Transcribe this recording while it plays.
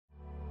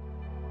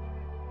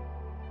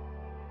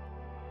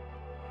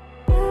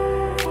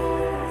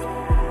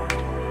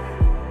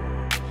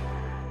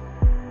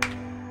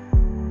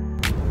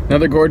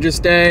Another gorgeous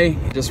day.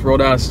 Just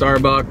rolled out of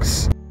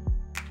Starbucks.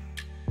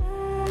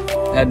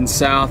 Heading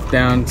south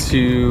down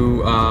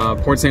to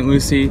Port St.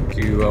 Lucie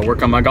to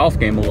work on my golf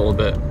game a little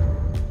bit.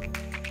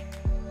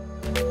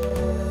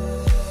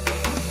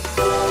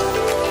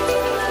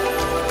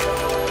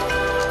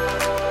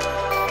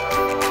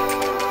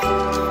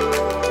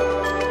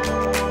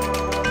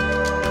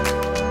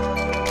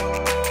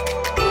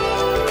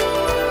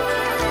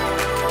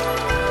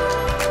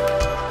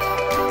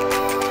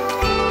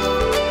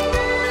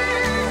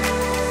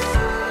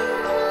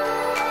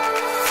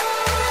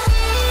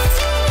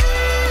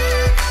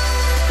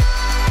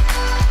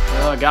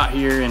 I got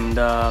here and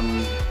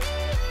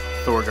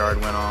Thor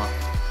guard went off.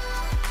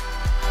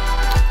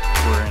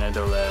 We're in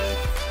Adobe,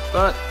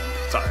 but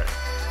it's alright.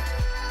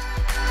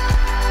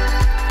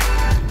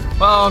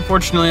 Well,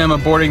 unfortunately I'm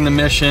aborting the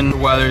mission. The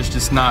weather's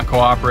just not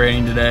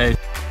cooperating today.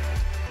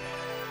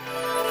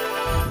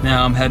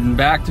 Now I'm heading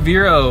back to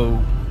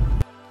Vero.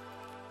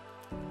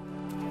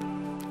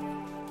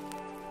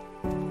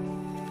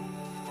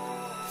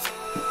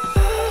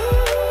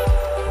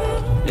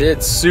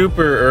 It's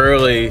super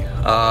early,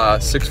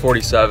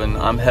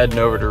 6:47. I'm heading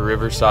over to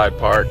Riverside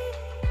Park.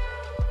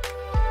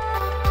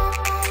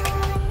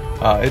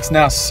 It's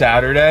now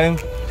Saturday.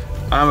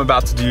 I'm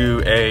about to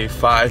do a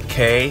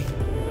 5K.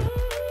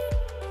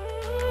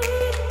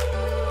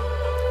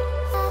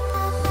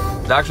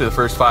 It's actually the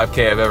first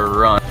 5K I've ever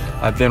run.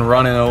 I've been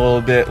running a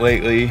little bit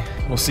lately.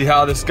 We'll see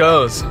how this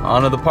goes.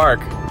 On to the park.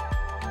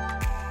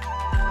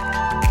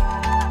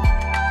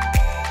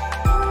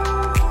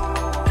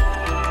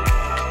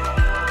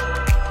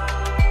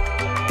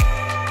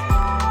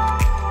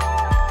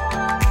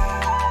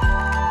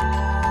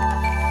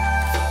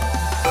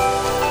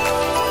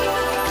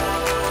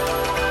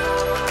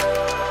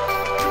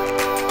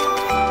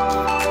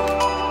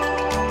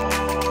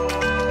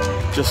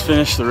 Just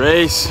finished the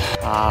race,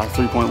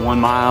 3.1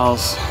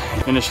 miles.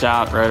 Finished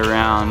out right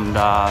around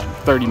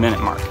 30-minute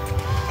mark.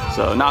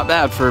 So not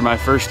bad for my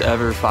first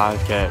ever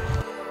 5K.